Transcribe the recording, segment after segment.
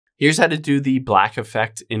Here's how to do the black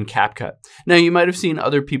effect in CapCut. Now, you might have seen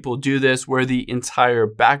other people do this where the entire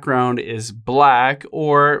background is black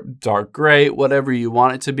or dark gray, whatever you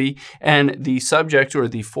want it to be, and the subject or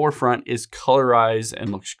the forefront is colorized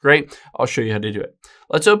and looks great. I'll show you how to do it.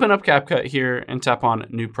 Let's open up CapCut here and tap on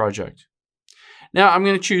New Project. Now, I'm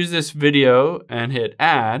going to choose this video and hit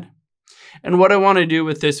Add. And what I want to do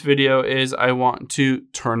with this video is I want to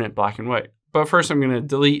turn it black and white. But first, I'm going to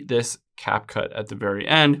delete this CapCut at the very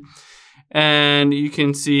end. And you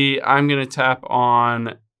can see I'm going to tap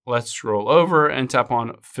on, let's scroll over and tap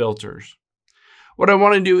on filters. What I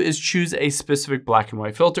want to do is choose a specific black and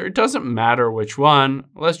white filter. It doesn't matter which one.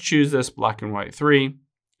 Let's choose this black and white 3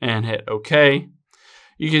 and hit OK.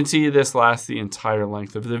 You can see this lasts the entire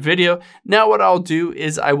length of the video. Now what I'll do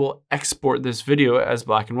is I will export this video as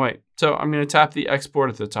black and white. So I'm going to tap the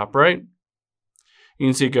export at the top right. You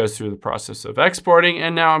can see it goes through the process of exporting,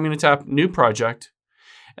 and now I'm going to tap New Project,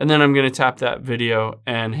 and then I'm going to tap that video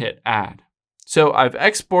and hit Add. So I've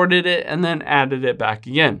exported it and then added it back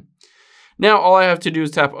again. Now all I have to do is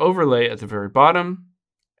tap Overlay at the very bottom,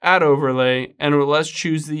 Add Overlay, and let's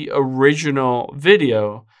choose the original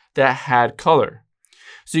video that had color.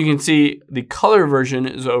 So you can see the color version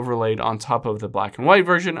is overlaid on top of the black and white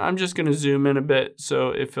version. I'm just going to zoom in a bit so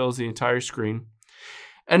it fills the entire screen.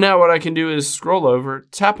 And now what I can do is scroll over,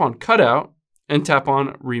 tap on Cutout, and tap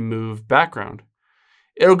on Remove Background.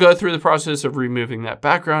 It'll go through the process of removing that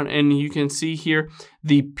background, and you can see here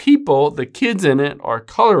the people, the kids in it, are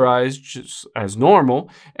colorized just as normal,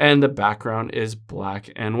 and the background is black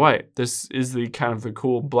and white. This is the kind of the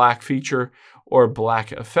cool black feature or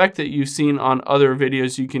black effect that you've seen on other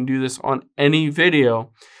videos. You can do this on any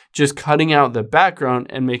video, just cutting out the background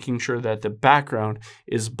and making sure that the background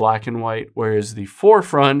is black and white, whereas the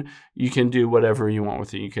forefront, you can do whatever you want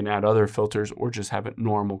with it. You can add other filters or just have it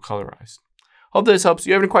normal colorized. Hope this helps. If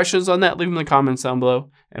you have any questions on that, leave them in the comments down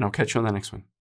below, and I'll catch you on the next one.